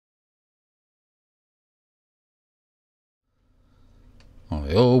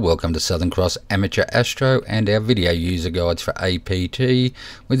Hi all, welcome to Southern Cross Amateur Astro and our video user guides for APT.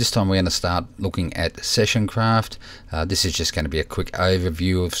 This time we're going to start looking at session craft. This is just going to be a quick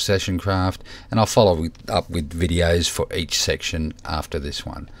overview of session craft, and I'll follow up with videos for each section after this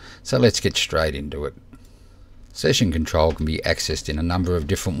one. So let's get straight into it. Session control can be accessed in a number of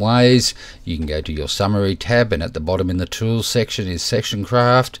different ways. You can go to your summary tab, and at the bottom in the tools section is session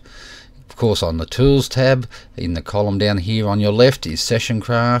craft. Of course, on the tools tab in the column down here on your left is session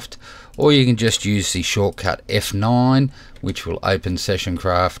craft, or you can just use the shortcut F9, which will open session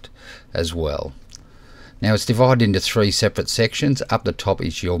craft as well. Now it's divided into three separate sections. Up the top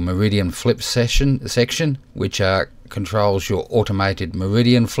is your Meridian Flip section, which controls your automated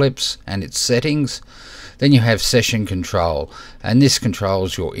Meridian flips and its settings. Then you have session control, and this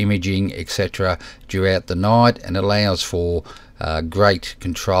controls your imaging, etc. throughout the night and allows for great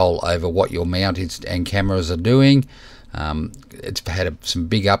control over what your mount and cameras are doing. It's had some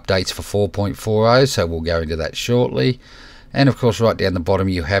big updates for 4.40, so we'll go into that shortly. And of course, right down the bottom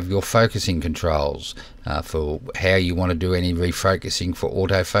you have your focusing controls for how you want to do any refocusing for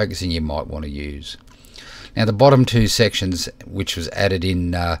autofocusing you might want to use. Now the bottom two sections, which was added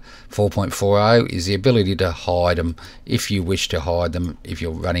in 4.40, is the ability to hide them if you wish to hide them, if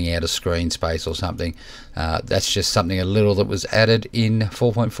you're running out of screen space or something. That's just something a little that was added in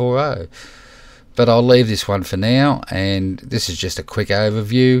 4.40. But I'll leave this one for now, and this is just a quick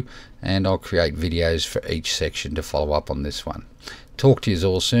overview, and I'll create videos for each section to follow up on this one. Talk to you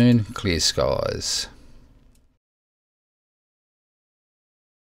all soon. Clear skies.